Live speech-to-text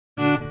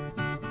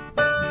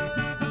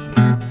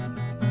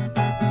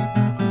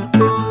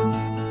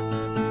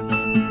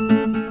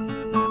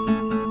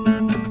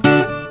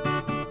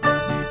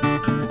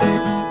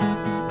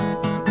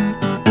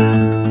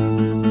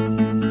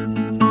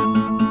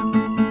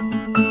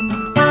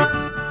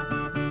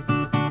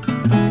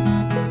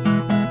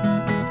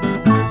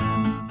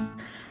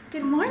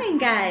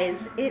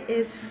It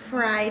is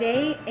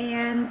Friday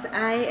and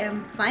I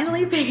am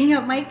finally picking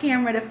up my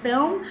camera to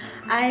film.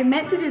 I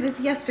meant to do this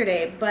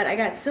yesterday, but I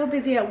got so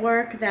busy at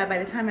work that by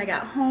the time I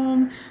got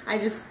home, I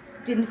just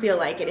didn't feel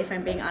like it, if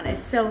I'm being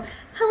honest. So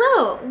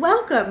hello,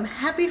 welcome,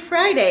 happy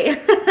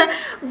Friday.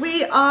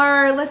 We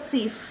are, let's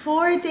see,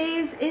 4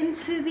 days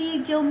into the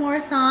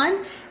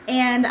Gilmore-thon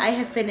and I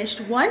have finished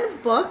one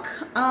book.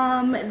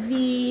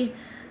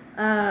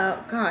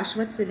 Gosh,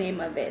 what's the name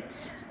of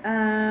it?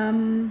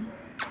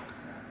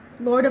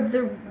 Lord of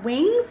the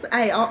Wings.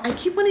 I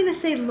keep wanting to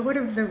say Lord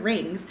of the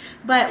Rings,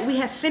 but we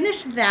have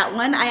finished that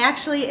one. I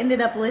actually ended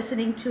up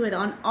listening to it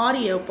on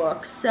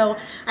audiobook, so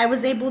I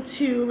was able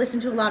to listen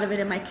to a lot of it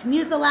in my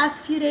commute the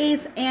last few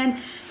days, and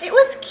it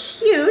was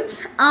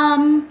cute.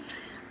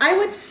 I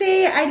would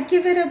say I'd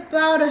give it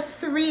about a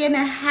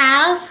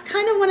 3.5,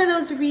 kind of one of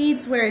those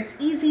reads where it's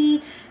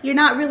easy, you're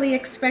not really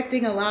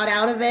expecting a lot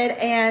out of it,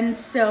 and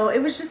so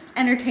it was just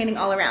entertaining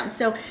all around.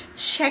 So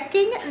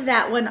checking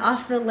that one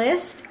off the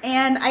list,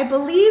 and I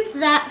believe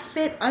that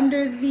fit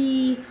under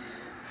the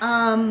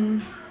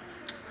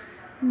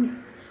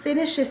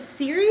finish a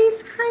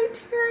series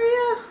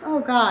criteria.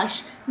 Oh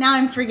gosh, now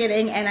I'm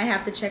forgetting and I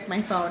have to check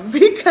my phone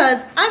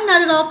because I'm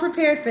not at all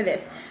prepared for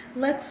this.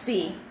 Let's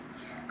see.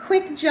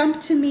 Quick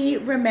jump to me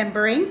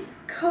remembering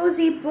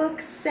cozy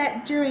book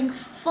set during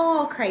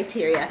fall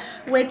criteria,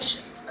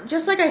 which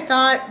just like I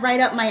thought, right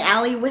up my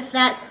alley with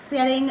that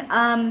setting.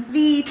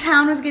 The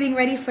town was getting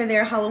ready for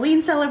their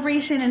Halloween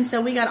celebration, and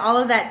so we got all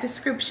of that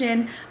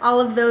description,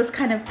 all of those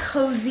kind of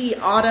cozy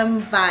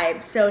autumn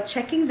vibes. So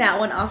checking that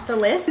one off the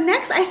list.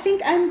 Next, I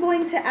think I'm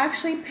going to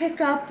actually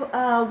pick up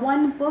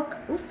one book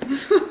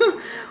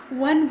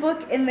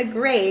in the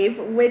grave,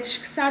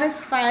 which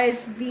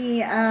satisfies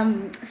the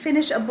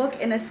finish a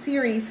book in a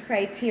series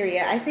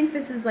criteria. I think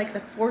this is like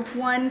the 4th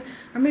one,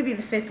 or maybe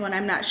the 5th one,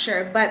 I'm not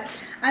sure, but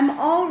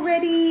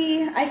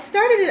I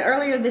started it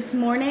earlier this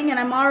morning and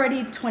I'm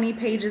already 20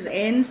 pages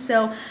in,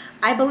 so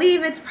I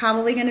believe it's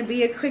probably going to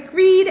be a quick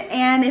read,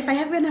 and if I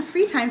have enough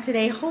free time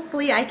today,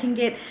 hopefully I can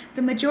get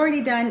the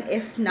majority done,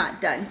 if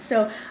not done.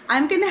 So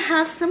I'm going to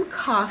have some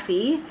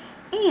coffee,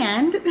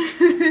 and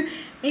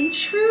in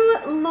true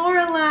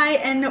Lorelai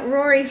and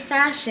Rory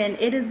fashion,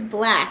 it is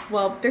black.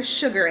 Well, there's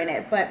sugar in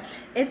it, but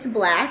it's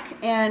black,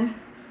 and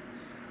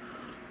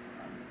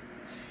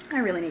I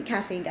really need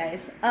caffeine,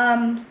 guys.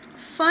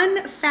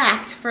 Fun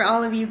fact for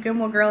all of you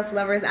Gilmore Girls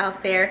lovers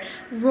out there,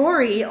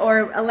 Rory,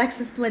 or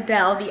Alexis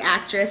Bledel, the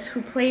actress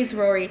who plays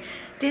Rory,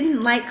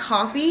 didn't like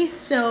coffee,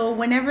 so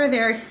whenever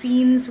there are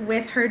scenes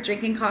with her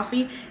drinking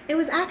coffee, it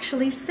was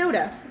actually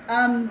soda.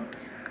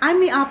 I'm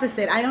the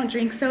opposite. I don't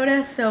drink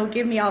soda, so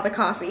give me all the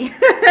coffee.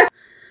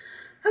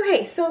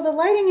 Okay, so the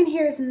lighting in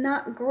here is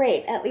not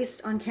great, at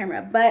least on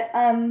camera, but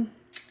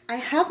I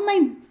have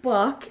my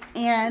book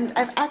and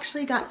I've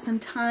actually got some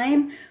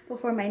time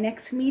before my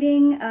next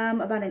meeting,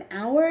 about an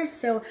hour,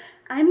 so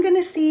I'm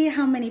gonna see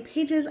how many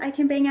pages I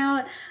can bang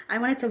out. I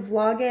wanted to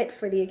vlog it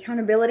for the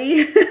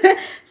accountability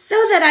so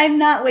that I'm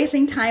not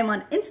wasting time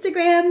on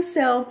Instagram.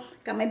 So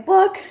got my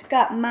book,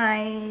 got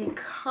my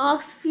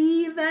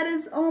coffee that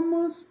is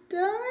almost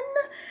done,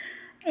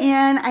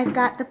 and I've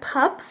got the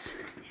pups.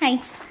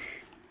 Hi,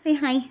 say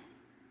hi.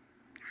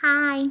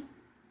 Hi,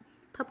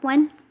 pup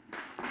 1.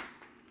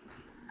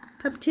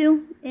 Pup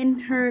 2 in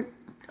her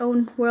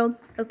own world.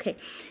 Okay,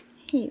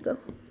 here you go.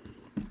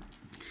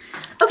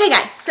 Okay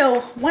guys, so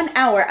 1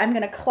 hour. I'm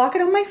gonna clock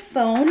it on my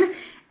phone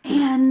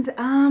and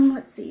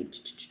let's see.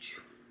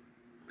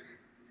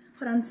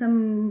 Put on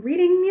some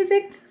reading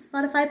music,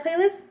 Spotify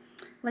playlist.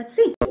 Let's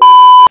see.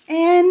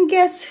 And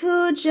guess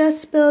who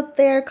just spilled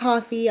their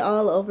coffee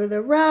all over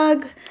the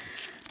rug?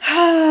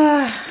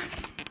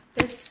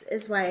 This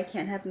is why I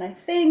can't have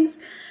nice things.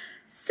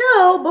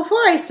 So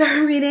before I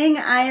start reading,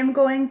 I am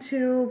going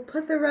to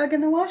put the rug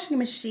in the washing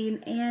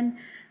machine and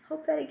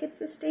hope that it gets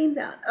the stains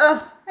out.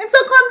 Oh, I'm so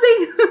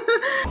clumsy.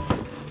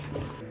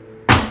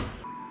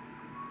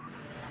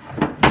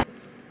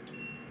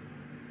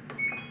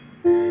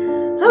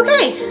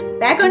 Okay,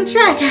 back on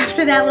track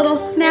after that little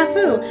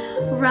snafu.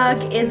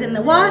 Rug is in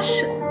the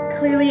wash.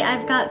 Clearly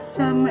I've got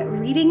some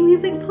reading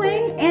music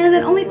playing, and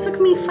it only took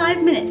me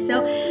 5 minutes,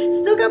 so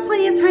still got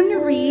plenty of time to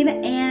read,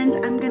 and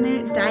I'm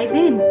gonna dive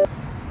in.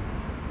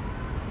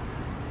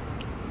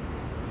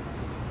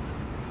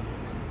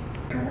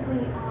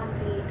 Currently on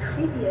the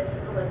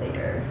creepiest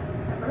elevator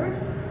ever.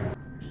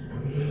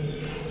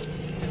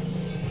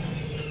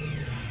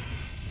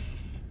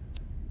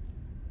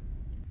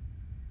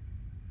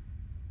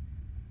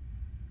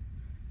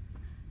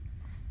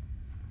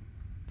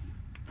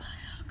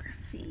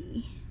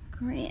 Biography.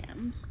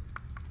 Graham.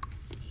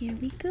 Here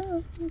we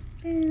go.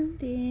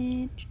 Found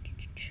it.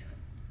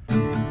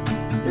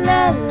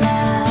 La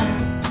la,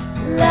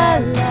 la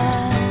la,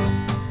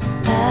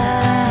 la.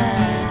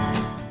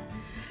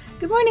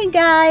 Good morning,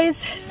 guys.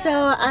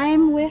 So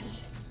I'm with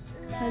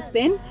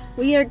husband.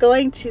 We are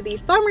going to the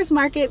farmer's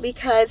market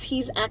because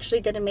he's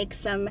actually going to make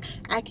some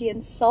ackee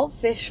and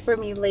saltfish for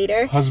me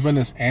later. Husband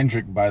is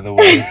Andric, by the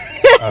way.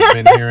 I've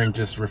been hearing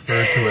just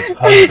referred to as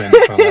husband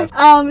for the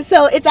last.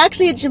 So it's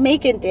actually a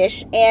Jamaican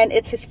dish, and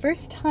it's his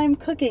first time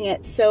cooking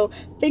it. So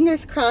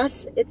fingers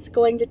crossed it's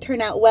going to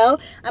turn out well.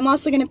 I'm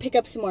also going to pick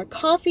up some more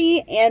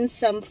coffee and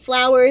some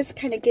flowers,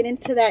 kind of get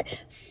into that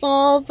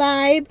fall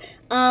vibe.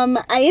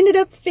 I ended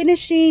up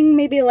finishing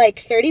maybe like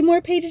 30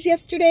 more pages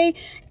yesterday,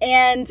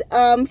 and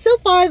so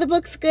far the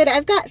book's good.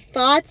 I've got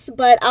thoughts,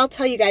 but I'll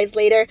tell you guys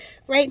later.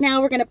 Right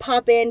now we're going to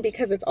pop in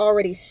because it's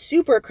already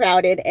super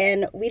crowded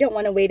and we don't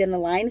want to wait in the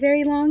line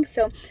very long,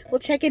 so we'll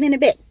check in a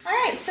bit.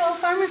 Alright, so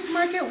Farmer's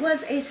Market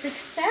was a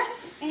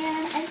success,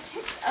 and I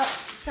picked up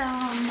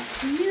some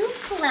new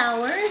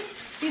flowers.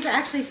 These are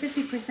actually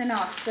 50%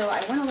 off, so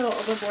I went a little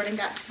overboard and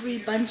got 3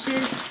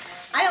 bunches.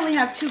 I only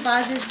have 2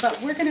 vases, but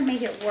we're going to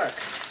make it work.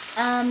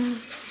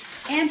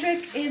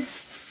 Andrick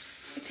is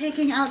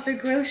taking out the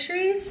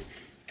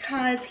groceries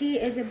because he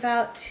is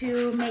about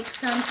to make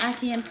some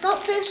ackee and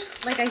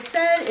saltfish. Like I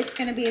said, it's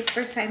going to be his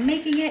first time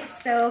making it,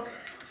 so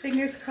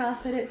fingers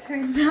crossed that it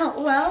turns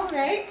out well,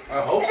 right?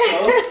 I hope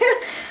so.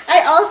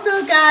 I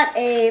also got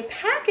a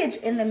package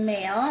in the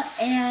mail,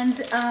 and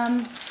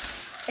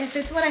if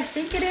it's what I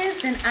think it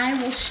is, then I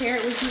will share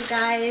it with you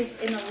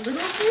guys in a little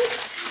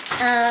bit.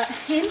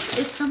 Hint,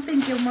 it's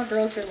something Gilmore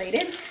Girls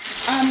related.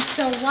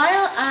 So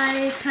while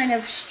I kind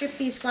of strip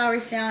these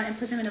flowers down and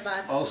put them in a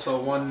vase.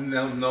 Also, one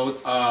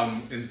note,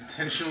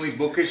 Intentionally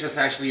Bookish is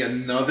actually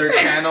another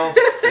channel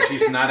that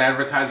she's not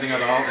advertising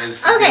at all.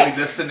 Is the Daily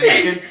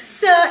Destination.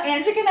 So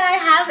Andrick and I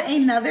have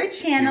another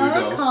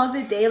channel called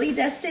The Daily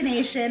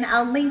Destination.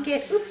 I'll link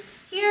it. Oops,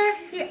 here.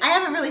 I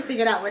haven't really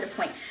figured out where to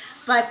point,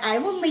 but I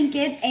will link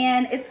it,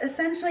 and it's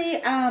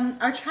essentially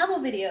our travel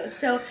videos.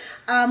 So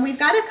we've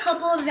got a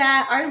couple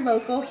that are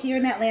local here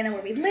in Atlanta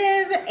where we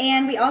live,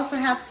 and we also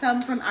have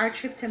some from our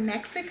trip to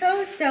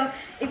Mexico. So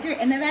if you're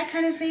into that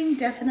kind of thing,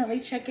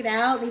 definitely check it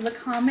out. Leave a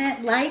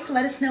comment, let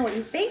us know what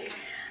you think.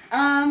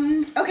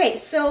 Okay,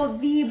 so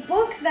the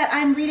book that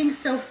I'm reading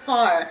so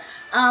far,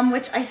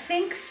 which I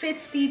think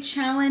fits the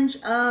challenge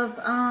of,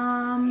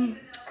 I'm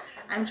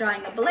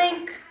drawing a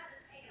blank,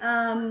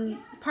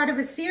 part of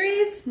a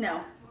series?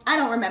 No. I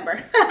don't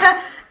remember.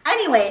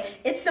 Anyway,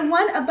 it's the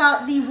one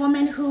about the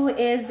woman who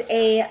is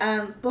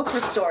a book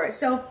restorer.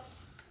 So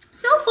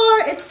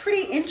far it's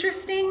pretty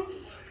interesting.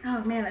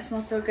 Oh man, that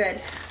smells so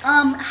good.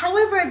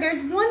 However,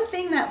 there's one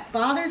thing that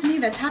bothers me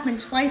that's happened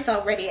twice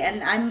already,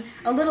 and I'm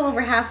a little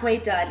over halfway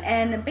done.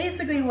 And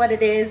basically what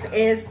it is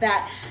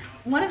that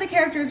one of the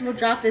characters will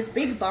drop this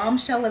big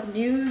bombshell of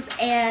news,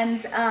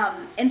 and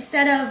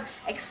instead of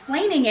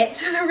explaining it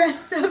to the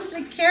rest of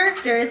the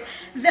characters,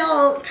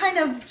 they'll kind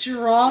of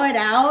draw it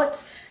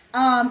out,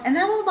 and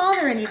that won't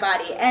bother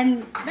anybody,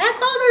 and that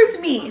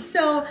bothers me.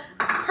 So,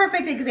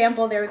 perfect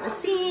example, there was a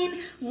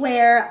scene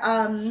where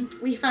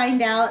we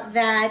find out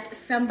that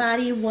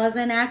somebody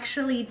wasn't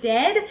actually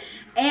dead,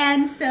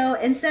 and so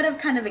instead of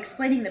kind of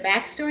explaining the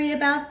backstory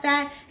about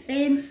that,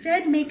 they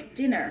instead make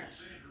dinner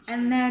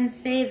and then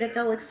say that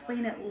they'll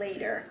explain it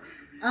later.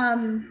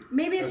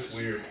 Maybe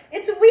it's weird.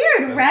 It's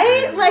weird,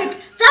 right? Weird. Like,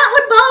 that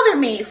would bother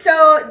me.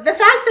 So the fact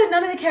that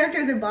none of the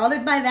characters are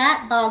bothered by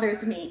that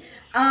bothers me.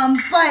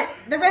 But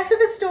the rest of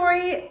the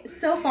story,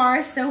 so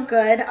far, so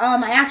good.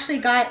 I actually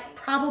got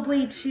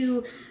probably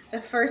to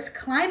the first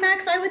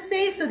climax, I would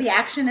say, so the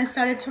action has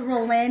started to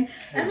roll in,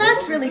 and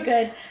that's really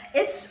good.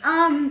 It's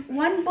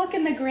One Book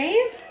in the Grave.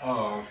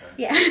 Oh, okay.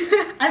 Yeah,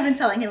 I've been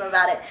telling him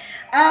about it.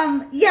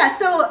 Yeah,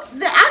 so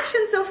the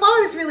action so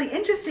far is really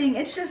interesting.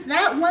 It's just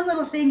that one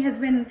little thing has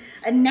been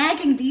a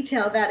nagging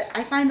detail that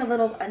I find a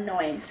little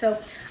annoying. So,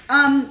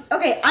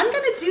 okay, I'm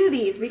gonna do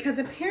these because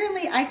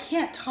apparently I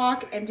can't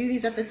talk and do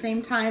these at the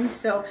same time,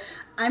 so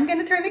I'm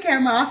gonna turn the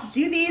camera off,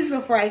 do these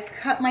before I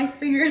cut my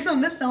fingers on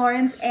the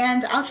thorns,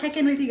 and I'll check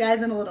in with you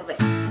guys in a little bit.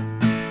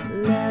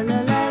 La,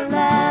 la, la,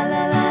 la,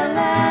 la, la,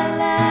 la,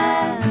 la.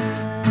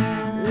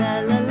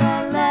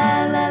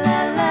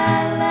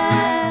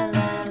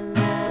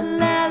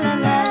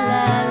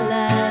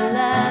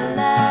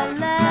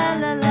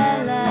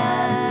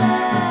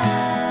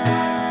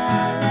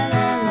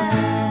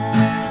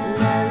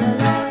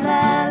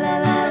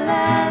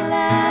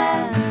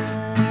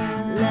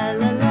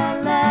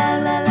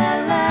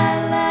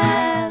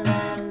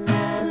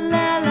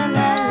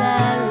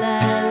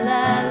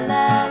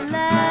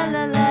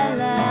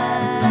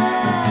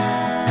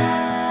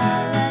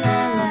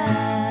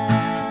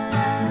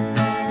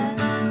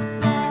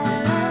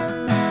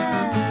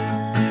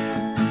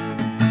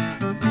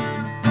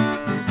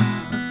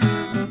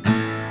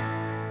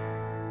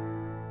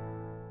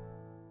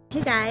 Hey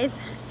guys,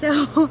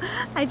 so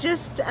I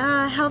just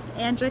helped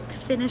Andrick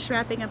finish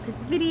wrapping up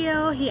his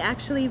video. He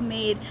actually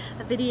made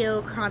a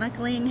video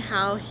chronicling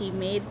how he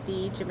made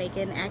the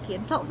Jamaican ackee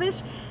and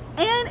saltfish,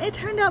 and it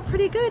turned out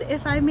pretty good,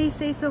 if I may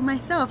say so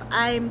myself.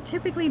 I'm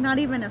typically not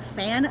even a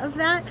fan of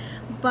that,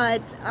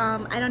 but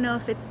I don't know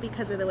if it's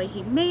because of the way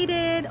he made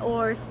it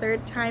or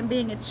third time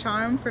being a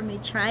charm for me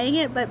trying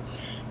it, but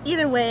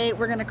either way,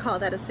 we're gonna call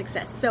that a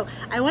success. So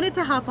I wanted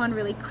to hop on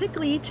really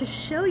quickly to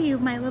show you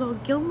my little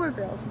Gilmore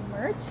Girls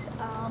merch.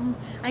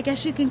 I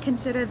guess you can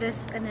consider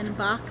this an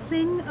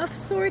unboxing of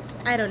sorts.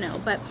 I don't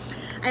know, but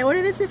I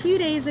ordered this a few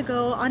days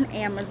ago on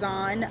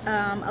Amazon.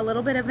 A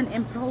little bit of an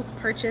impulse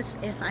purchase,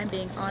 if I'm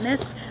being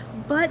honest,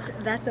 but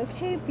that's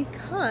okay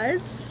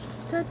because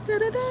da, da,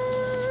 da,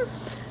 da.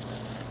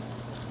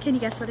 Can you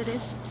guess what it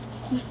is?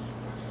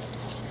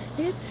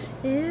 It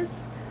is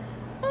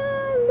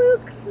a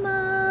Luke's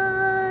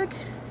mug.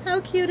 How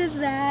cute is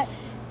that?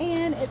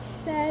 And it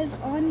says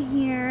on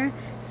here,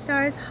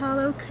 Stars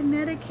Hollow,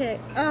 Connecticut.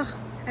 Oh,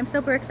 I'm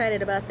super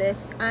excited about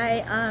this.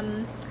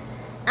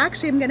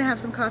 Actually, I'm gonna have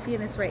some coffee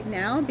in this right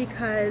now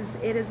because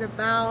it is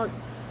about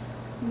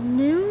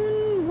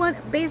noon.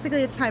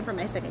 Basically, it's time for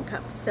my second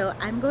cup. So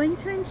I'm going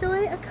to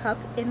enjoy a cup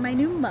in my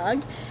new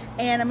mug,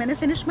 and I'm gonna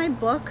finish my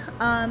book.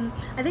 I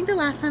think the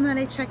last time that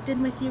I checked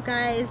in with you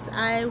guys,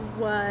 I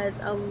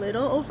was a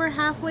little over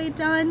halfway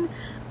done.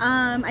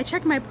 I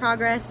checked my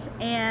progress,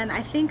 and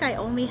I think I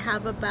only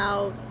have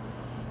about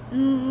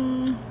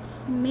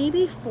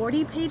maybe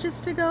 40 pages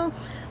to go.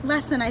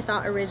 Less than I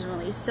thought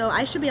originally, so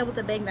I should be able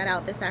to bang that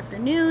out this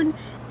afternoon,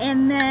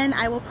 and then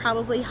I will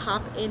probably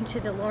hop into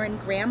the Lauren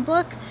Graham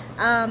book.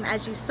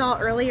 As you saw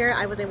earlier,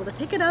 I was able to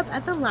pick it up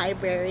at the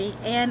library,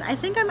 and I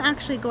think I'm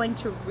actually going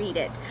to read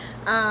it.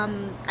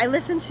 I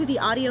listened to the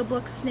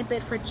audiobook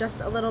snippet for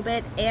just a little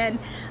bit, and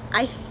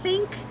I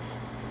think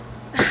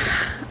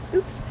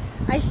oops,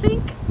 I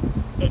think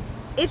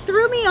it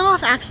threw me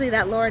off actually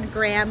that Lauren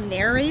Graham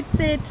narrates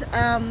it.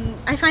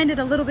 I find it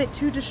a little bit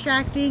too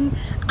distracting.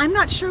 I'm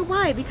not sure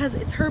why, because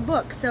it's her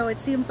book, so it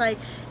seems like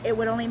it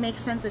would only make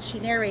sense that she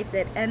narrates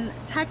it. And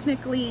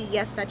technically,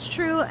 yes, that's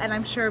true, and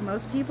I'm sure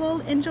most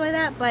people enjoy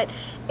that, but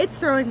it's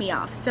throwing me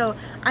off. So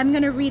I'm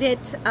gonna read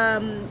it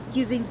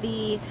using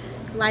the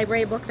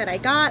library book that I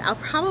got. I'll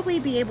probably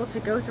be able to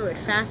go through it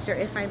faster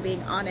if I'm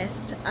being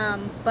honest,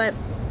 but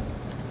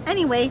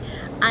anyway,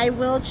 I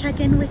will check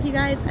in with you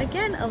guys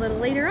again a little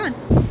later on.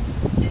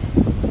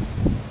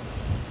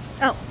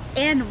 Oh,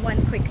 and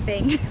one quick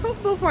thing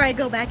before I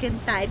go back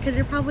inside, because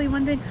you're probably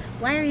wondering,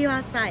 why are you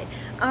outside?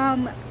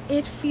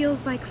 It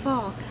feels like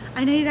fall.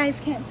 I know you guys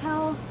can't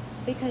tell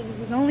because this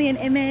is only an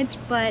image,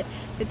 but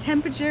the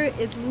temperature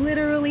is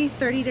literally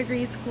 30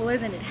 degrees cooler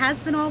than it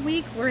has been all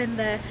week. We're in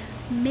the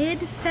mid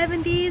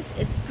 70s,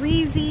 it's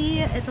breezy,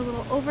 it's a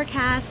little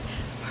overcast,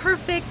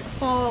 perfect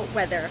fall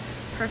weather.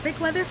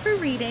 Perfect weather for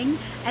reading,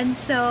 and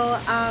so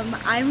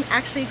I'm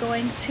actually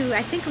going to,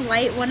 I think,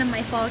 light one of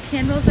my fall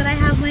candles that I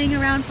have laying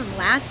around from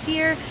last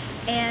year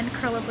and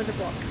curl up with a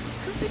book.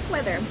 Perfect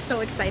weather. I'm so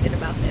excited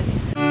about this.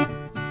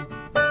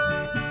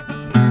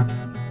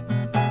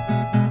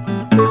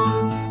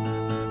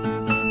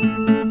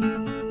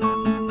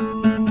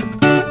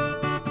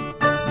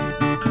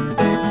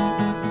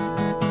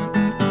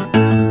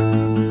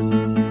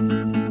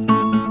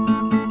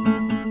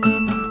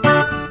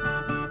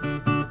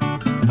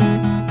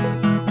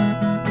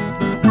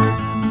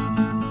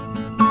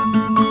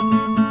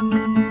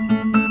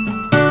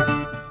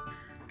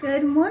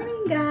 Good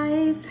morning,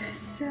 guys.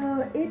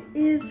 So it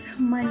is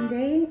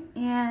Monday,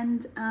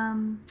 and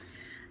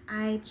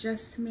I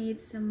just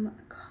made some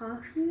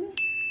coffee,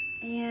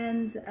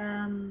 and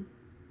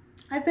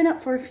I've been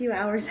up for a few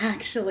hours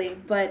actually,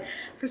 but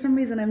for some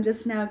reason I'm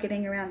just now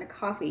getting around to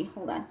coffee.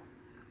 Hold on.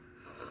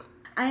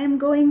 I am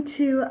going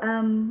to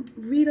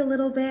read a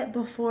little bit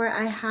before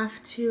I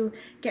have to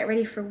get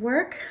ready for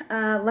work.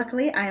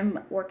 Luckily, I'm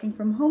working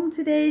from home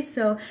today,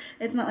 so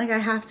it's not like I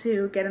have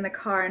to get in the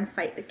car and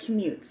fight the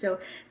commute. So I'm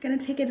gonna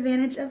take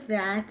advantage of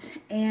that,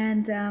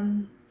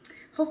 and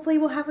hopefully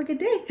we'll have a good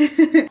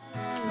day.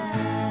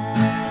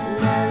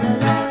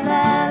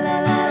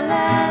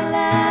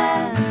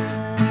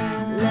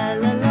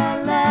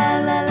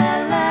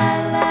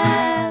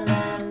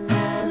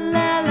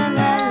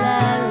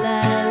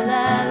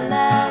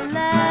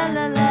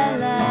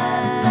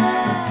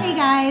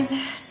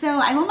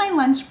 I'm on my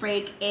lunch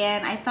break,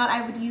 and I thought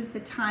I would use the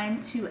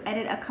time to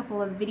edit a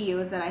couple of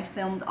videos that I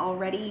filmed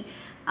already.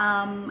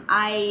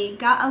 I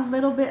got a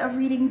little bit of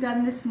reading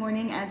done this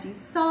morning, as you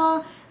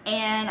saw,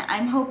 and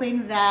I'm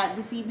hoping that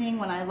this evening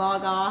when I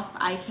log off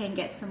I can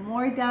get some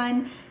more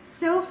done.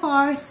 So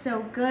far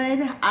so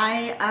good.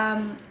 I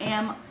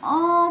am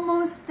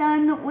almost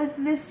done with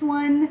this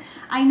one.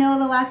 I know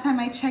the last time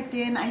I checked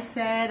in I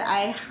said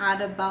I had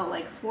about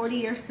like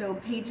 40 or so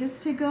pages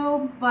to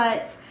go,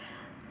 but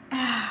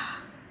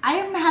I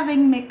am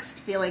having mixed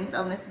feelings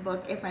on this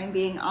book, if I'm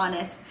being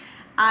honest.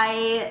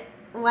 I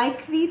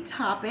like the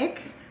topic.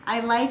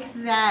 I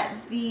like that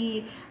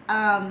the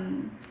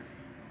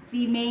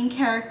main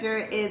character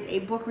is a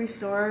book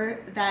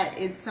restorer. That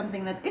is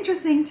something that's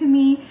interesting to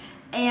me,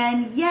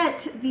 and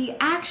yet the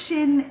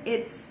action,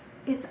 it's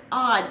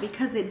odd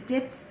because it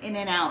dips in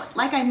and out.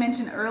 Like I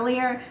mentioned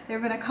earlier, there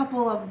have been a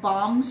couple of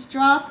bombs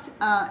dropped,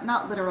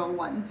 not literal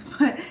ones,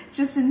 but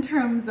just in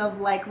terms of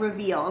like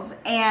reveals.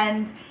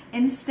 And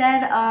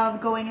instead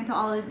of going into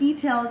all the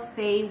details,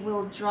 they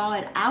will draw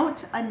it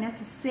out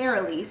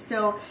unnecessarily.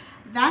 So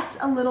that's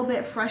a little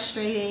bit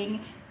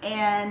frustrating.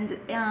 and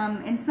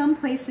in some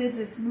places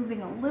it's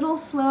moving a little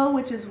slow,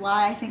 which is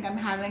why I think I'm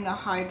having a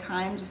hard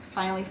time just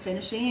finally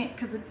finishing it,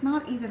 because it's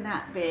not even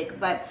that big.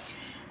 But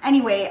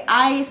anyway,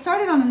 I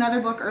started on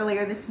another book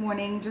earlier this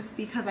morning just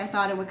because I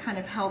thought it would kind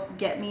of help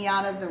get me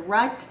out of the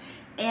rut.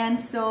 And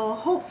so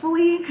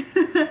hopefully,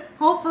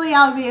 hopefully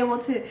I'll be able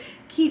to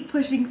keep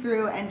pushing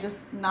through and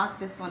just knock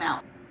this one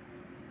out.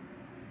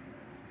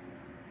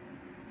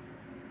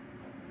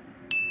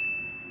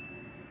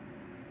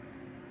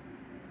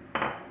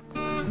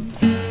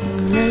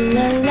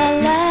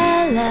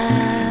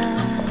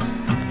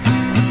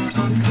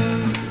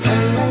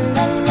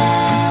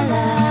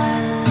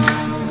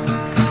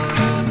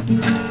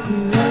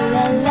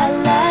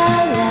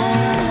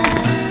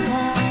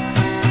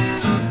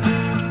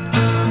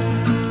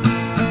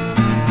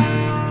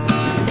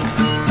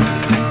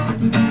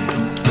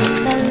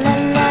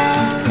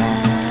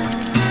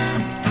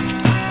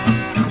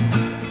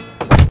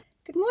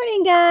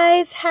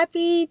 Guys,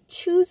 happy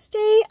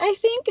Tuesday, I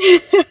think.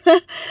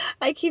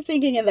 I keep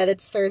thinking that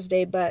it's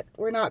Thursday, but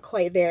we're not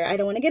quite there. I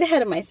don't want to get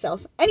ahead of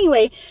myself.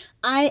 Anyway,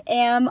 I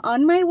am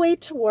on my way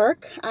to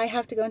work. I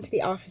have to go into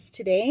the office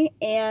today,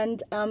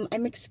 and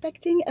I'm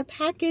expecting a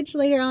package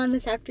later on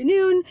this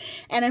afternoon,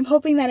 and I'm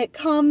hoping that it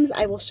comes.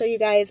 I will show you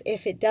guys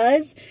if it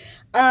does.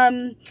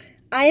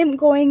 I am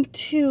going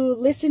to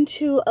listen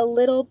to a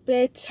little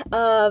bit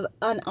of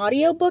an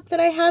audiobook that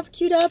I have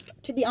queued up.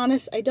 To be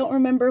honest, I don't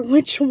remember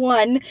which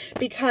one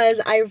because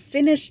I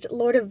finished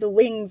Lord of the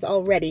Wings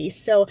already.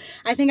 So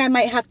I think I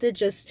might have to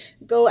just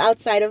go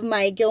outside of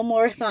my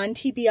Gilmoreathon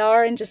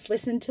TBR and just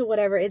listen to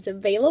whatever is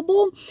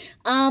available.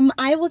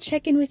 I will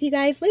check in with you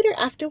guys later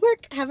after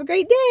work. Have a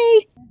great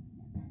day.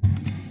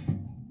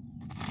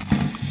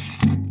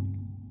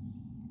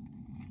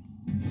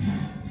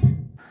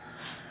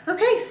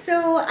 Okay,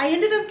 so I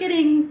ended up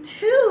getting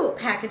 2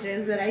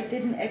 packages that I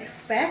didn't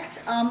expect.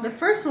 The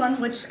first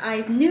one, which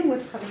I knew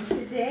was coming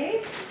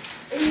today,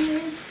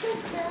 is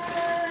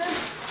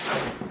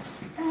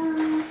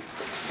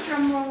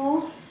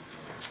drumroll.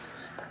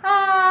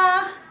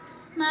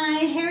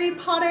 My Harry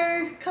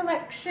Potter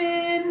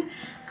collection.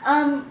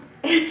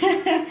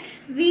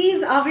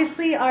 These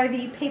obviously are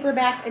the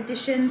paperback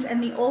editions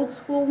and the old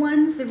school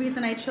ones. The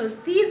reason I chose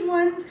these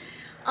ones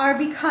are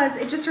because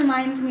it just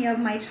reminds me of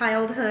my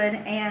childhood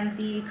and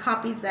the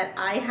copies that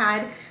I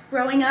had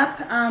growing up.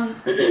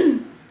 I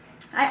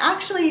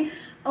actually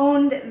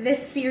owned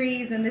this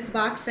series and this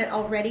box set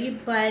already,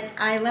 but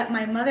I let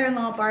my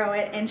mother-in-law borrow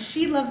it, and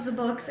she loves the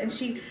books and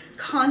she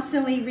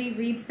constantly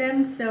rereads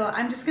them, so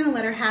I'm just gonna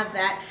let her have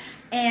that.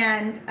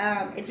 And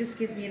it just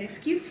gives me an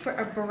excuse for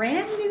a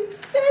brand new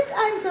set.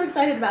 I'm so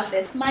excited about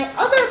this. My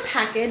other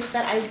package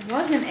that I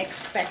wasn't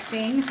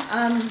expecting,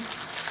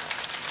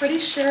 pretty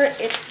sure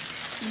it's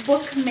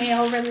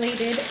Bookmail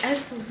related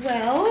as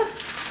well.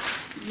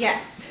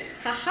 Yes,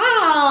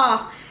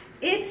 haha!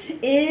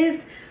 It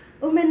is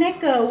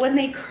Umineko When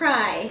They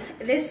Cry.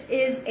 This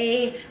is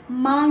a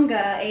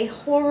manga, a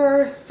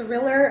horror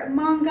thriller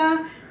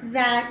manga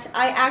that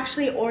I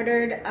actually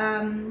ordered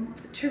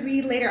to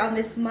read later on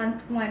this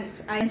month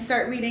once I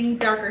start reading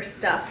darker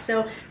stuff.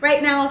 So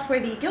right now for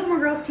the Gilmore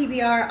Girls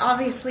TBR,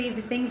 obviously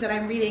the things that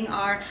I'm reading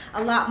are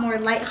a lot more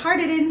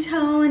lighthearted in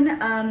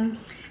tone,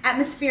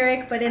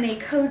 atmospheric, but in a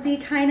cozy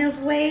kind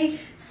of way.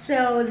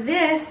 So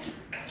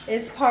this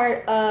is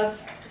part of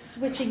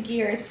switching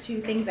gears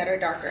to things that are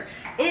darker.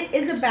 It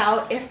is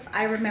about, if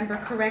I remember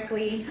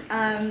correctly,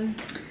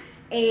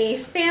 a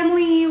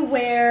family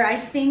where I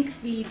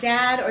think the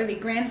dad or the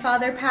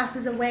grandfather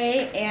passes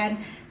away and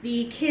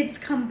the kids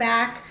come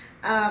back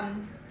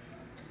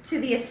to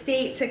the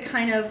estate to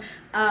kind of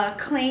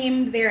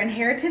claim their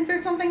inheritance or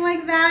something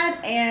like that,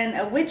 and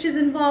a witch is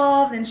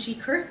involved and she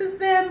curses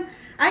them.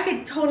 I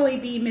could totally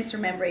be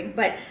misremembering,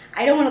 but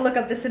I don't want to look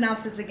up the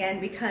synopsis again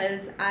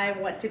because I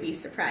want to be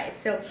surprised.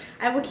 So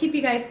I will keep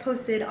you guys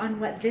posted on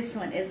what this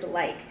one is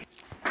like.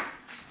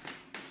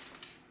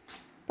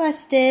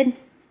 Busted.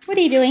 What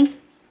are you doing?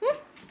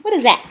 What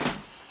is that?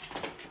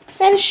 Is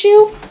that a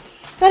shoe?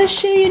 Is that a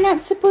shoe you're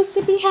not supposed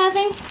to be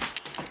having?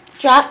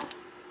 Drop.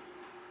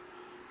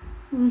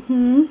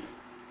 I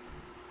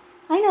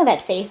know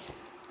that face.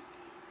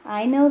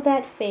 I know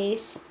that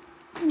face.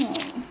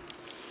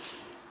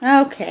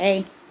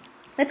 Okay.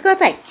 Let's go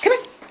outside. Come on.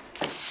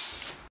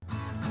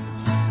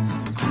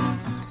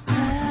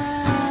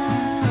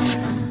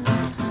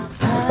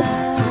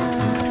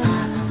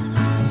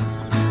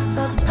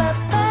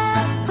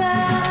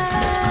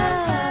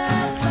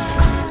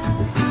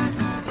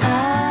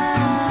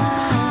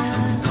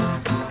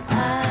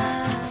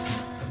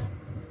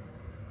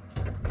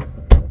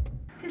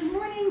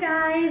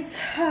 Guys,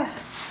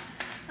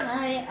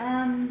 I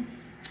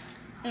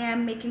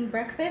am making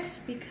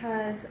breakfast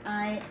because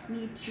I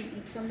need to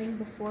eat something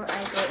before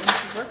I go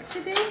into work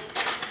today.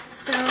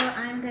 So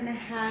I'm gonna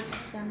have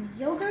some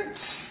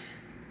yogurt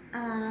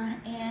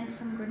and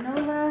some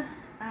granola.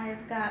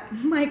 I've got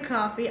my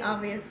coffee,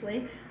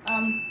 obviously.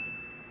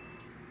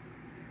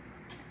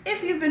 Ew,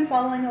 if you've been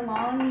following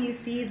along, you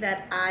see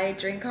that I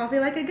drink coffee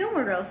like a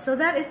Gilmore Girl. So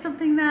that is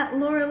something that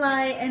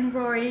Lorelai and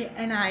Rory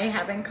and I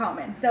have in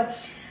common. So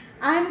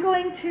I'm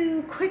going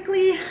to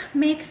quickly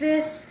make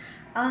this.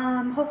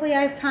 Hopefully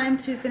I have time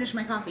to finish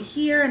my coffee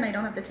here and I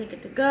don't have to take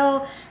it to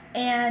go.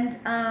 And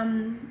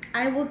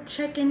I will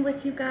check in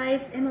with you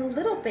guys in a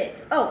little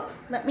bit. Oh,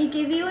 let me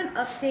give you an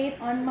update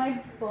on my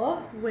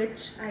book,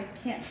 which I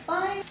can't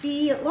find.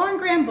 The Lauren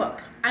Graham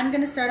book. I'm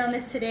gonna start on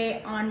this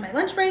today on my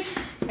lunch break,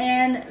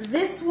 and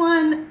this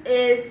one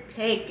is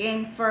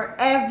taking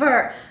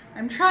forever.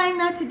 I'm trying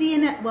not to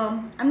DNF,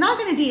 well, I'm not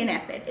gonna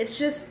DNF it. It's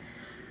just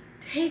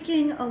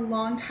taking a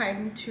long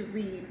time to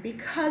read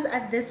because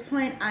at this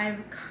point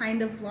I've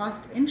kind of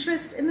lost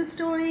interest in the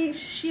story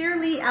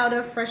sheerly out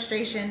of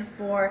frustration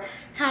for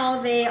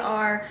how they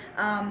are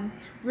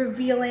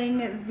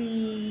revealing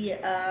the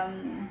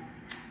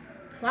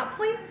plot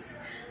points.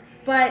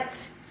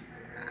 But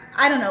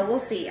I don't know, we'll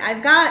see.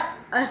 I've got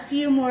a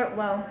few more,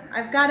 well,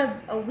 I've got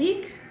a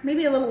week,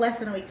 maybe a little less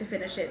than a week to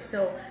finish it.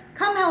 So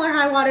come hell or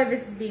high water,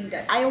 this is being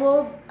done. I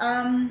will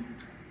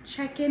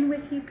check in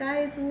with you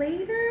guys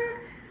later.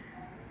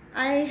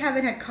 I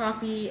haven't had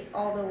coffee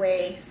all the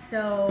way,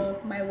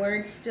 so my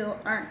words still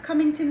aren't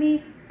coming to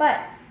me, but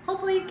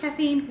hopefully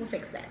caffeine will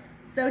fix that.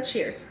 So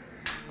cheers.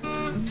 La,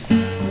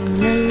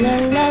 la,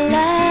 la,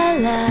 la,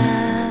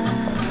 la.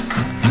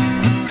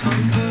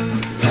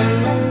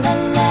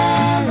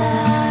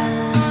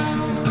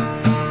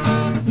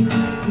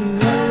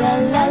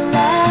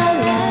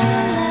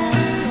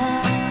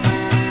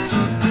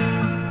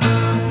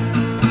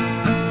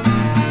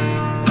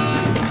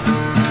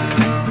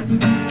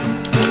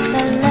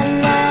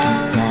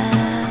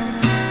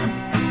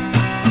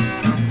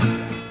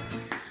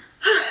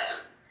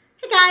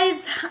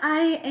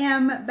 I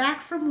am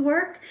back from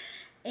work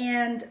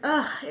and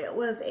it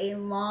was a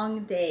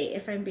long day,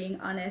 if I'm being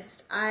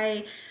honest.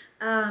 I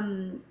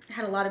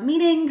had a lot of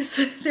meetings.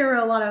 There were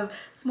a lot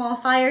of small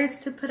fires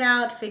to put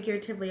out,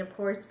 figuratively of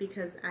course,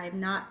 because I'm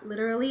not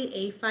literally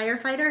a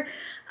firefighter.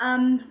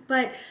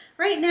 But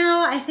right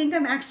now I think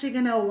I'm actually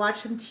gonna watch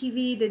some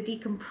TV to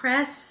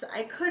decompress.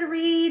 I could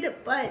read,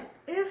 but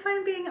if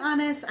I'm being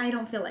honest, I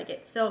don't feel like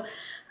it. So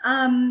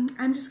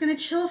I'm just gonna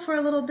chill for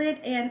a little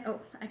bit and,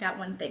 oh, I got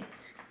one thing.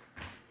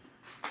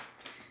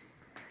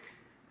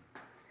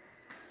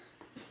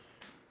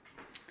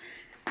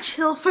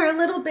 Chill for a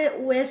little bit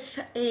with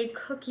a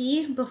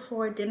cookie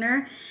before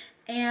dinner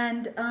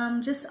and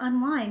just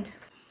unwind.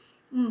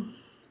 Oh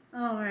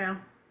man,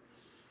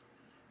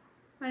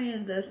 I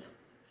needed this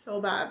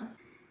so bad.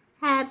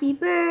 Happy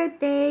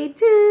birthday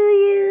to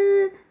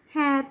you.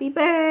 Happy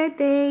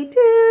birthday to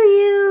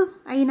you.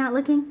 Are you not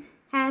looking?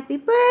 Happy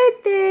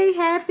birthday,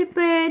 happy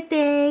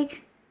birthday.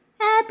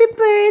 Happy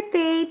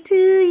birthday to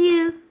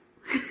you.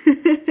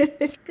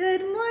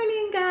 Good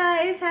morning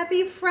guys,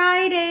 happy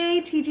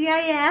Friday,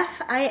 TGIF.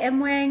 I am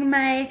wearing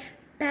my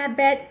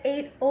Babette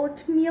ate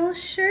oatmeal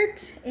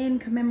shirt in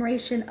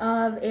commemoration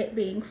of it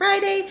being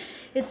Friday.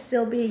 It's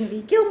still being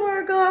the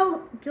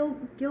Gilmoreathon.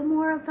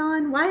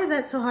 Why is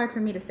that so hard for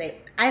me to say?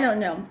 I don't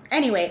know.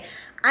 Anyway,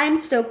 I'm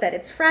stoked that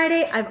it's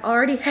Friday. I've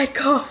already had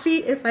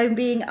coffee, if I'm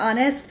being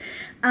honest.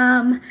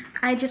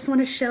 I just want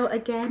to show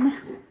again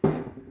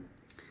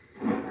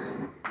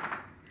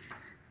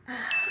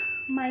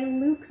my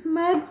Luke's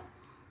mug,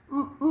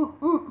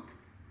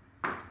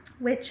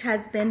 which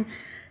has been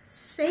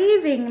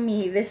saving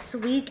me this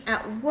week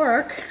at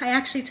work. I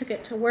actually took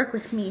it to work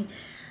with me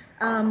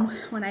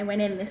when I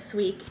went in this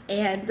week,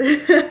 and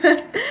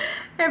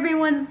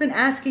everyone's been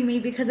asking me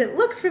because it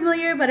looks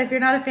familiar, but if you're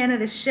not a fan of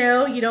the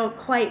show, you don't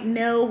quite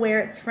know where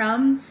it's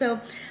from.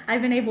 So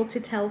I've been able to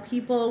tell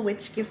people,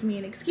 which gives me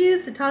an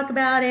excuse to talk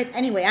about it.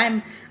 Anyway,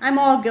 I'm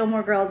all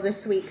Gilmore Girls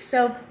this week.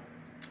 So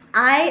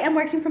I am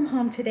working from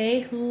home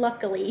today,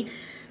 luckily.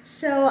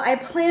 So I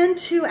plan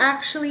to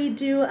actually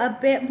do a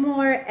bit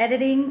more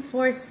editing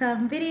for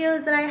some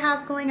videos that I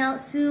have going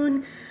out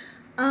soon.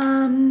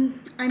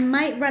 I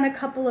might run a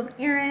couple of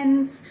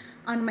errands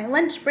on my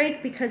lunch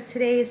break because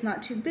today is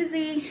not too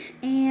busy,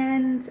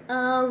 and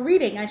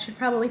reading, I should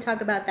probably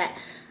talk about that.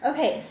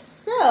 Okay,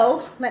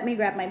 so let me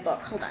grab my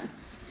book, hold on.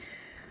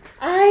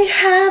 I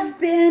have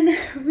been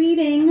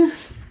reading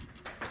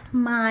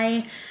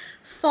my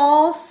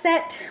fall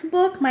set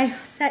book, my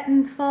set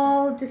in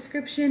fall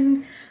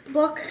description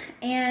book,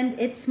 and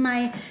it's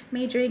my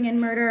majoring in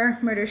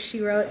murder she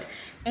wrote.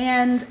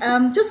 And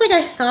just like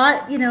I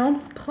thought, you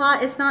know,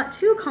 plot is not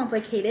too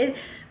complicated.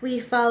 We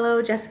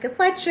follow Jessica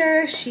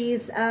Fletcher.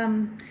 She's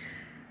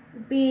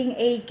being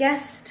a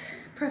guest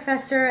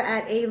professor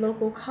at a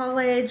local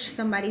college.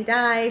 Somebody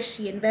dies,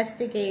 she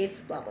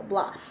investigates, blah blah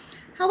blah.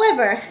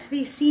 However,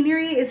 the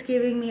scenery is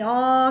giving me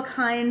all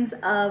kinds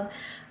of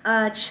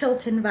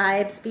Chilton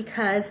vibes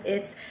because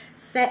it's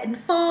set in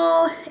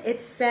fall,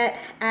 it's set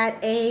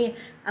at a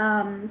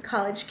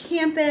college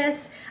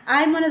campus.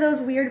 I'm one of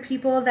those weird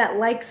people that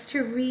likes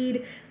to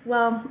read,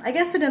 well, I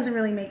guess it doesn't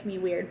really make me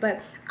weird,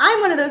 but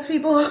I'm one of those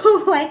people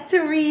who like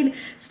to read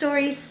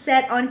stories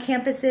set on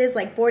campuses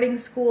like boarding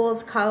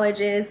schools,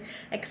 colleges,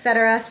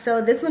 etc.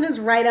 So this one is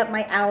right up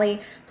my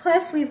alley.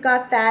 Plus we've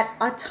got that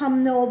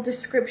autumnal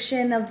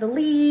description of the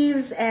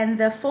leaves and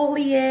the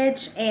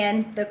foliage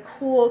and the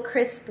cool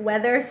crisp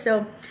weather,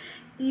 so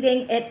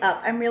eating it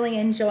up. I'm really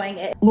enjoying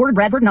it. Lord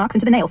Bradford knocks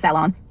into the nail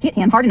salon, hit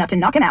him hard enough to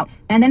knock him out,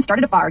 and then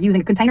started a fire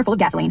using a container full of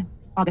gasoline.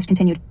 August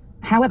continued.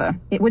 However,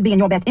 it would be in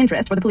your best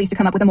interest for the police to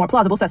come up with a more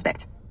plausible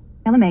suspect.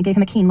 Ella May gave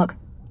him a keen look.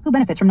 Who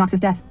benefits from Knox's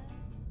death?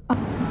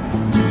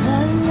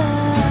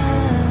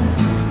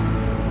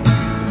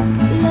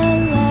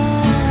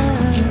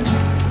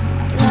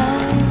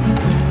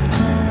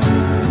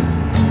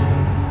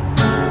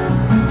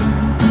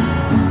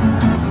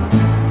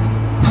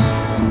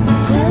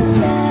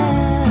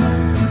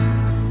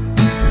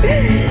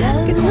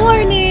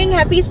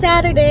 Happy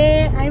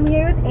Saturday. I'm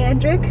here with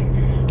Andrick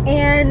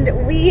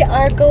and we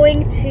are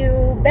going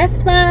to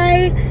Best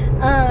Buy,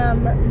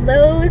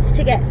 Lowe's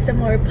to get some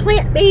more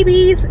plant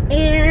babies,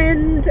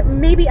 and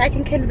maybe I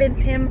can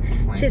convince him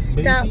to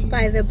stop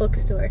by the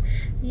bookstore.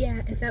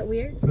 Yeah, is that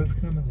weird? That's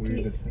kind of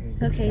weird to say.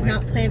 Okay,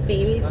 not plant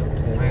babies.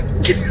 Plant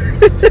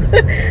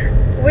babies.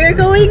 We're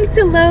going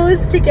to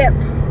Lowe's to get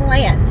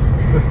plants.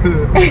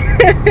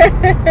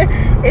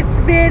 It's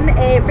been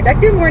a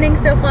productive morning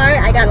so far.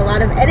 I got a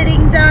lot of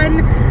editing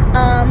done.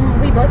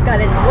 We both got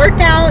in a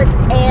workout,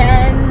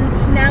 and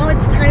now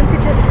it's time to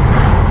just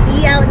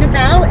be out and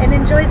about and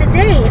enjoy the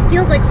day. It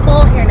feels like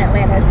fall here in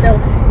Atlanta, so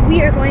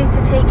we are going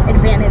to take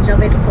advantage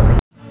of it fully.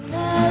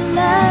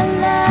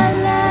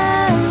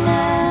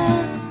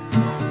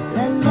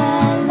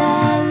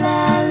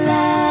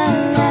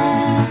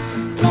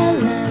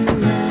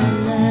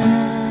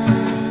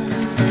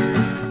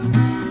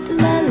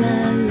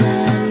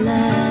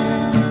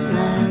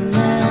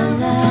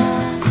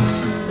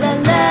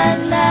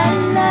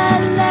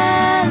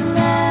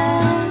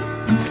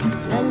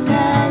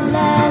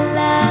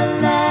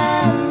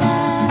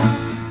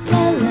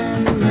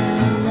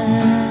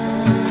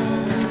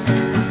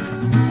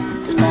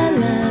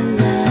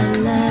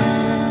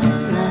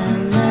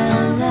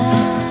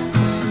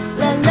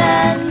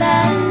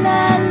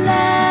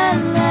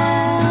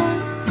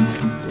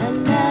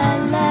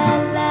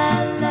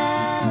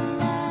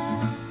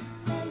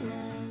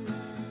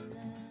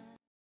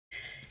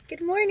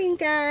 Good morning,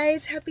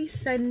 guys. Happy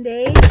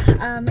Sunday.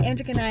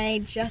 Andrick and I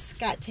just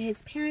got to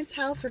his parents'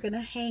 house. We're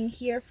gonna hang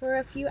here for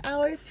a few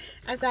hours.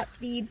 I've got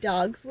the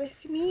dogs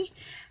with me,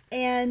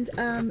 and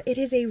it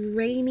is a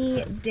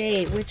rainy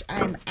day, which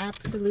I'm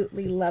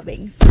absolutely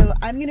loving. So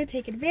I'm gonna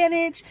take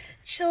advantage,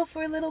 chill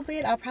for a little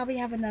bit. I'll probably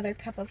have another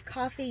cup of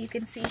coffee. You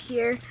can see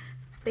here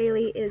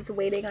Bailey is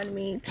waiting on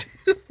me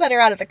to let her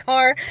out of the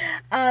car.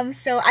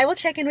 So I will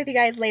check in with you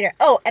guys later.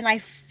 Oh, and I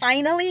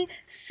finally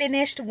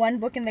finished One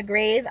Book in the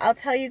Grave. I'll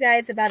tell you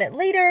guys about it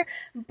later,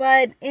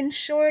 but in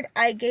short,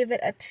 I gave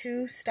it a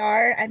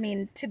 2-star. I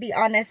mean, to be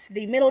honest,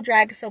 the middle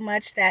dragged so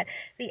much that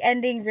the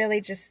ending really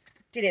just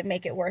didn't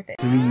make it worth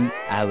it. 3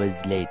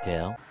 hours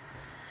later.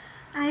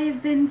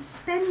 I've been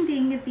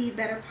spending the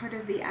better part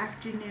of the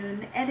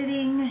afternoon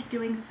editing,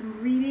 doing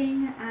some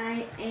reading.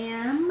 I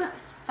am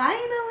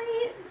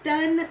finally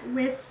done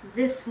with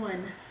this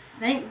one.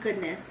 Thank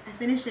goodness. I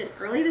finished it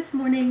early this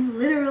morning,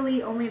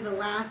 literally only the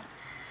last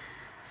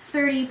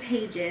 30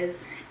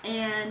 pages,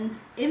 and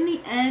in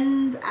the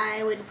end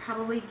I would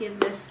probably give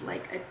this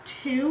like a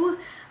 2.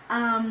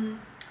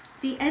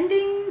 The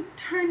ending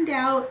turned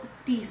out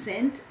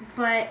decent,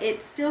 but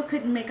it still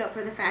couldn't make up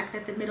for the fact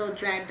that the middle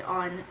dragged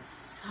on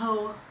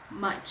so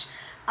much.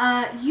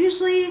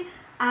 Usually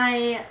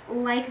I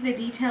like the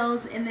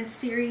details in this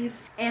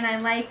series and I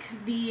like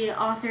the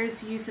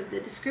author's use of the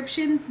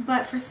descriptions,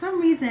 but for some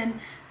reason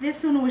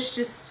this one was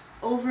just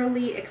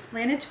overly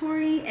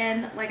explanatory,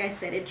 and like I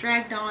said, it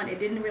dragged on. It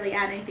didn't really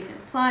add anything to the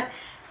plot,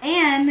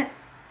 and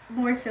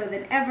more so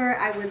than ever,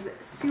 I was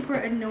super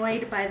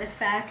annoyed by the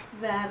fact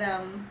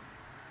that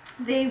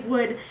they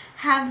would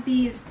have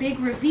these big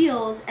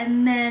reveals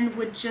and then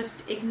would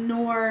just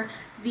ignore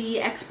the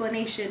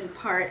explanation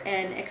part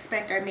and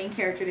expect our main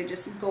character to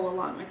just go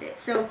along with it.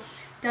 So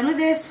done with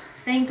this,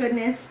 thank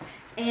goodness,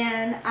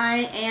 and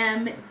I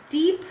am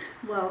deep,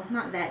 well,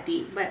 not that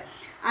deep, but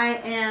I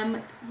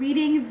am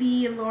reading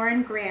the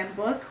Lauren Graham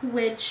book,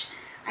 which,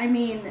 I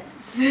mean,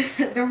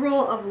 the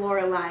role of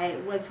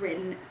Lorelai was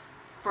written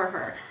for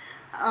her.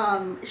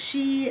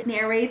 She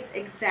narrates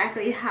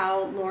exactly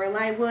how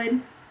Lorelai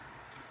would,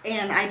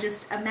 and I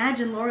just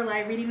imagine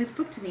Lorelai reading this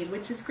book to me,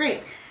 which is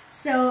great.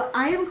 So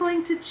I am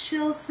going to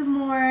chill some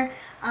more.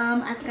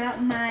 I've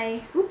got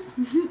my, oops,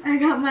 I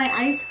got my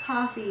iced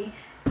coffee,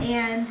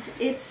 and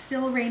it's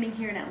still raining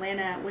here in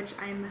Atlanta, which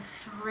I'm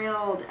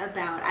thrilled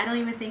about. I don't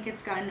even think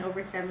it's gotten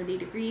over 70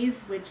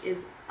 degrees, which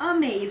is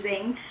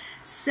amazing.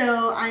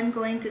 So I'm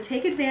going to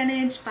take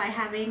advantage by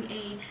having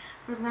a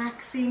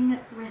relaxing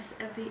rest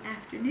of the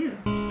afternoon.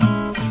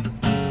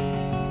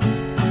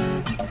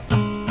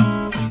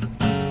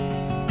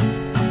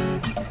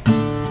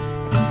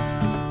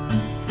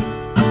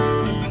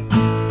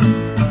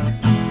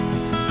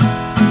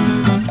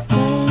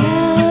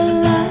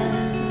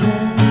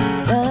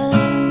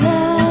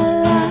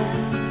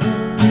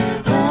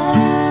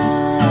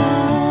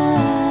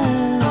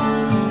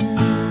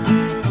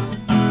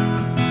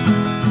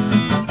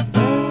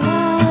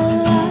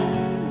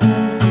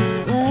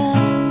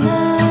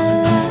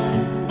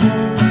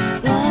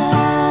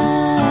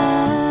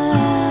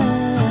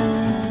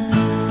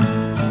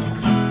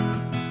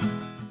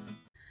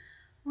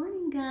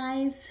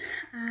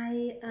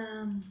 I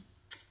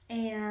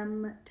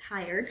am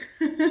tired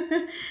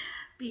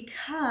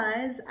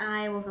because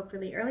I woke up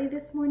really early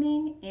this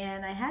morning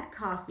and I had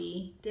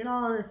coffee, did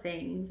all of the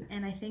things,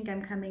 and I think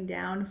I'm coming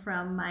down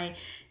from my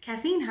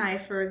caffeine high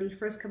for the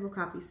first cup of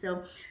coffee.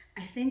 So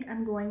I think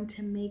I'm going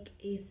to make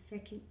a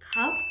second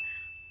cup.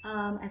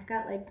 I've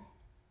got like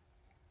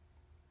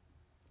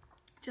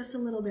just a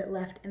little bit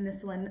left in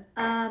this one.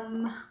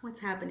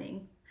 What's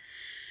happening?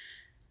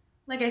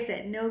 Like I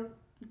said, no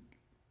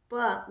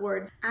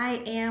words.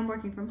 I am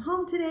working from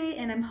home today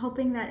and I'm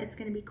hoping that it's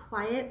going to be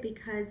quiet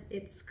because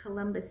it's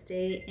Columbus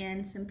Day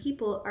and some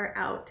people are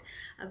out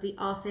of the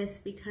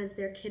office because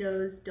their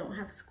kiddos don't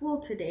have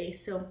school today.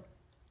 So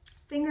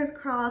fingers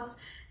crossed,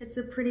 it's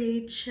a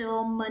pretty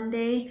chill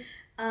Monday.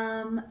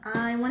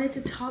 I wanted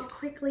to talk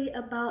quickly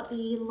about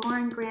the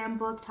Lauren Graham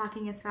book,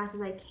 Talking as Fast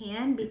as I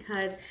Can,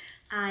 because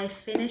I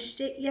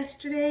finished it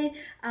yesterday.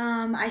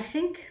 I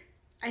think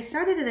I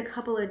started it a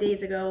couple of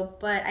days ago,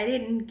 but I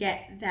didn't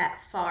get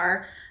that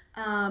far.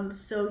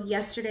 So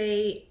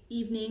yesterday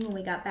evening when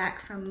we got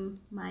back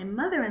from my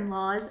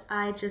mother-in-law's,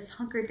 I just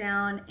hunkered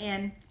down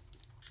and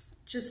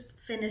just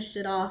finished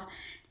it off.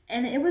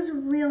 And it was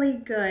really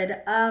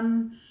good.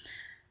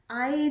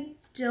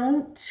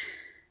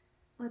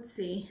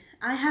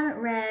 I haven't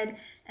read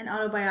an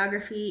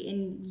autobiography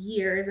in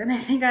years, and I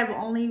think I've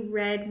only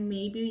read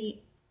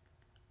maybe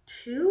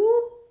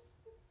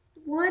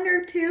one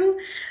or two.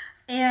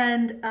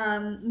 And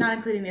not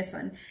including this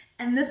one.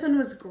 And this one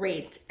was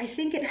great. I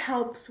think it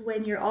helps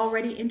when you're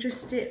already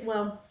interested.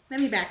 Well, let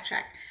me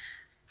backtrack.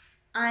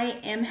 I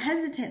am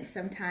hesitant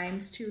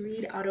sometimes to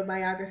read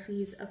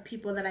autobiographies of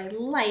people that I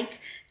like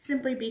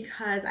simply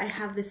because I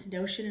have this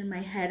notion in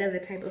my head of the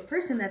type of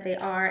person that they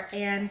are,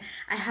 and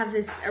I have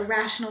this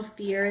irrational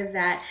fear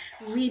that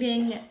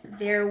reading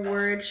their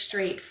words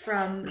straight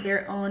from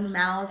their own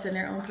mouths and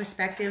their own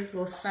perspectives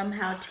will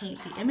somehow taint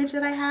the image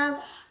that I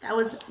have. That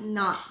was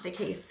not the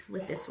case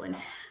with this one.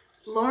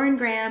 Lauren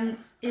Graham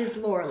is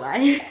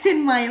Lorelai,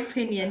 in my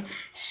opinion.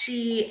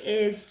 She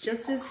is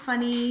just as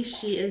funny.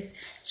 She is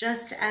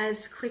just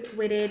as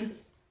quick-witted.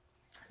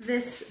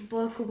 This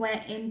book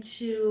went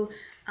into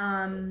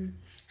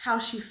how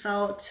she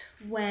felt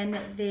when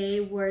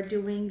they were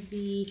doing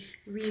the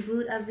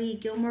reboot of the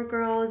Gilmore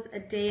Girls, A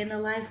Year in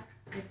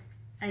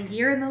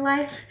the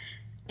Life.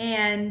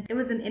 And it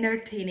was an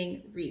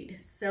entertaining read.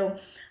 So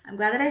I'm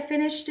glad that I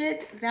finished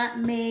it. That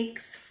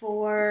makes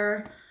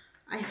for,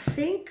 I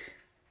think,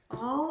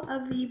 all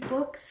of the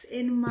books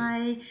in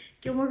my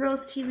Gilmore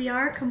Girls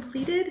TBR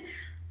completed,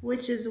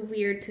 which is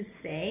weird to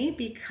say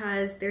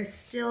because there's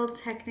still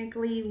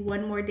technically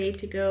one more day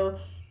to go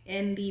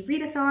in the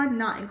readathon,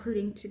 not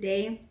including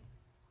today.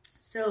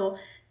 So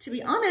to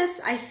be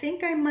honest, I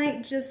think I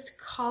might just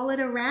call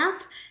it a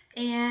wrap,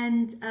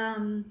 and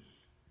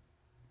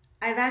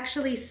I've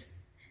actually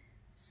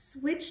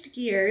switched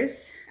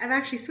gears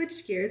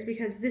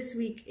because this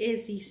week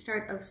is the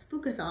start of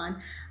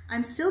Spookathon.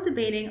 I'm still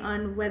debating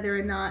on whether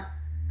or not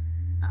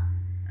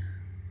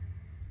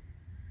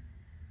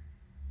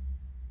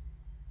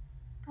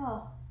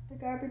oh, the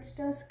garbage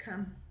does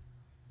come.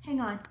 Hang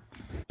on.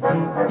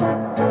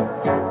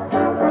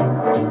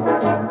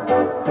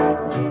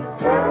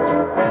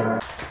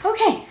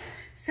 Okay,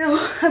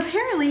 so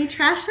apparently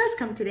trash does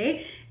come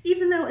today,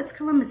 even though it's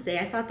Columbus Day.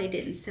 I thought they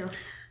didn't, so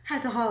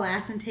had to haul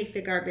ass and take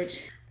the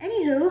garbage.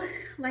 Anywho,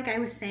 like I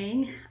was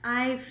saying,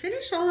 I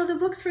finished all of the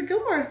books for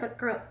Gilmore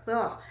Girls.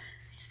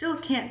 I still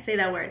can't say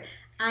that word.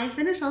 I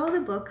finished all of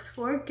the books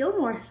for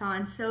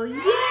Gilmoreathon, so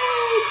yay,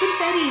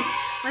 confetti.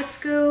 Let's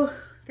go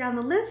down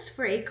the list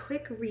for a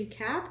quick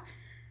recap.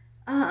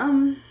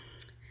 A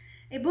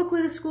book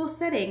with a school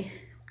setting.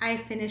 I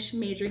finished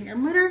Majoring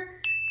in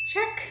Litter.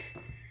 Check.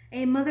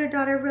 A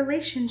mother-daughter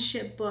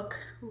relationship book,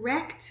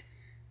 Wrecked,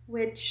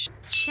 which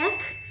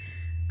check.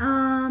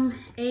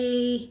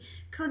 A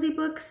cozy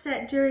book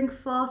set during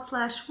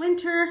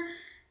fall/winter,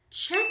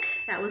 check.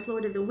 That was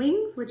Lord of the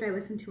Wings, which I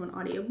listened to an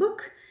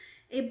audiobook.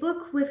 A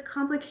book with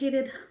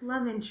complicated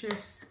love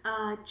interests,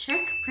 check.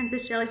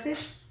 Princess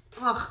Jellyfish.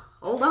 Ugh,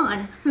 hold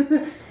on.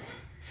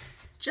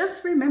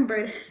 Just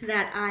remembered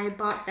that I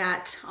bought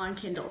that on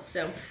Kindle,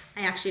 so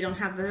I actually don't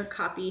have the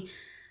copy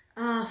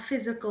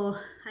physical.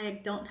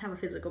 I don't have a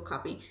physical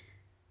copy.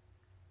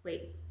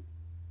 Wait,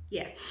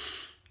 yeah.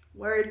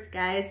 Words,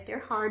 guys, they're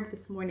hard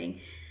this morning.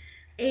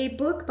 A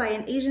book by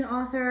an Asian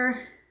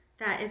author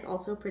That is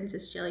also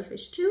Princess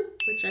Jellyfish 2,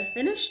 which I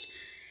finished.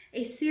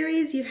 A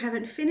series you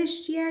haven't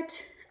finished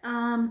yet.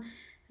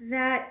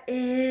 That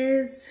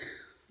is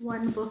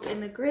One Book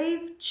in the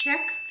Grave. Check.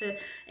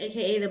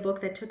 AKA the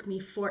book that took me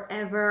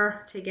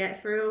forever to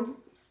get through.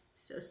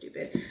 So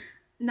stupid.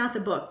 Not the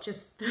book,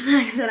 just the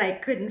fact that I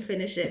couldn't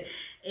finish it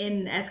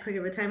in as quick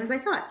of a time as I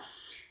thought.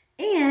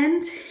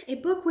 And a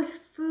book with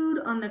food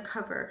on the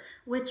cover,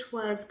 which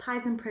was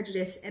Pies and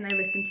Prejudice, and I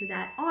listened to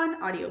that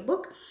on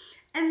audiobook.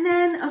 And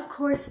then, of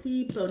course,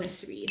 the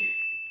bonus read.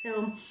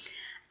 So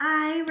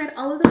I read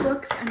all of the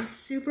books. I'm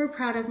super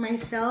proud of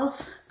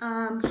myself.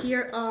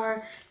 Here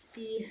are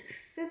the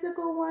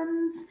physical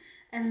ones,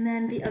 and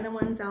then the other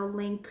ones I'll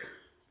link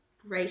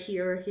right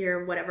here or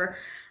here, whatever.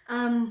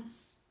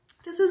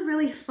 This was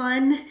really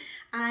fun.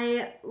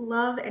 I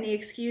love any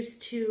excuse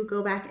to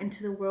go back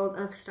into the world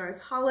of Stars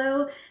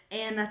Hollow,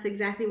 and that's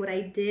exactly what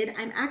I did.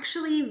 I'm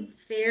actually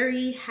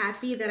very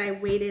happy that I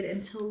waited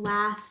until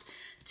last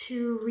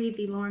to read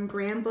the Lauren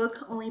Graham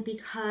book, only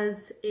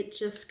because it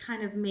just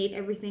kind of made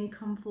everything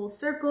come full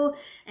circle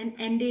and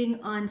ending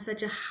on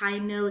such a high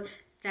note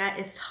that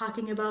is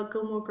talking about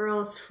Gilmore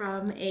Girls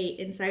from a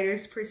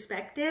insider's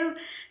perspective.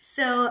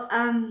 So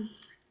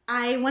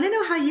I want to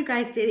know how you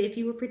guys did. If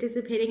you were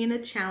participating in a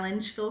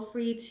challenge, feel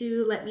free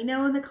to let me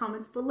know in the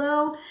comments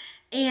below.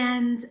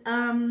 And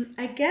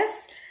I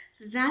guess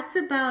that's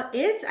about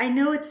it. I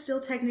know it's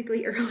still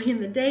technically early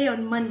in the day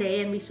on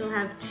Monday and we still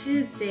have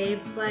Tuesday,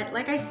 but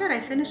like I said, I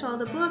finished all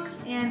the books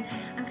and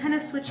I'm kind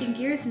of switching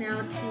gears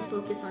now to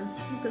focus on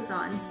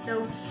Spookathon.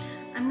 So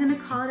I'm gonna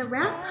call it a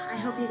wrap. I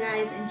hope you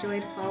guys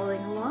enjoyed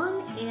following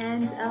along,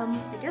 and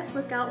I guess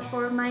look out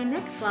for my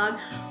next vlog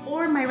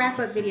or my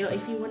wrap-up video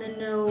if you want to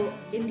know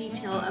in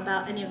detail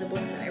about any of the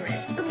books that I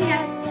read. Okay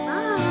guys,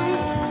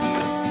 bye!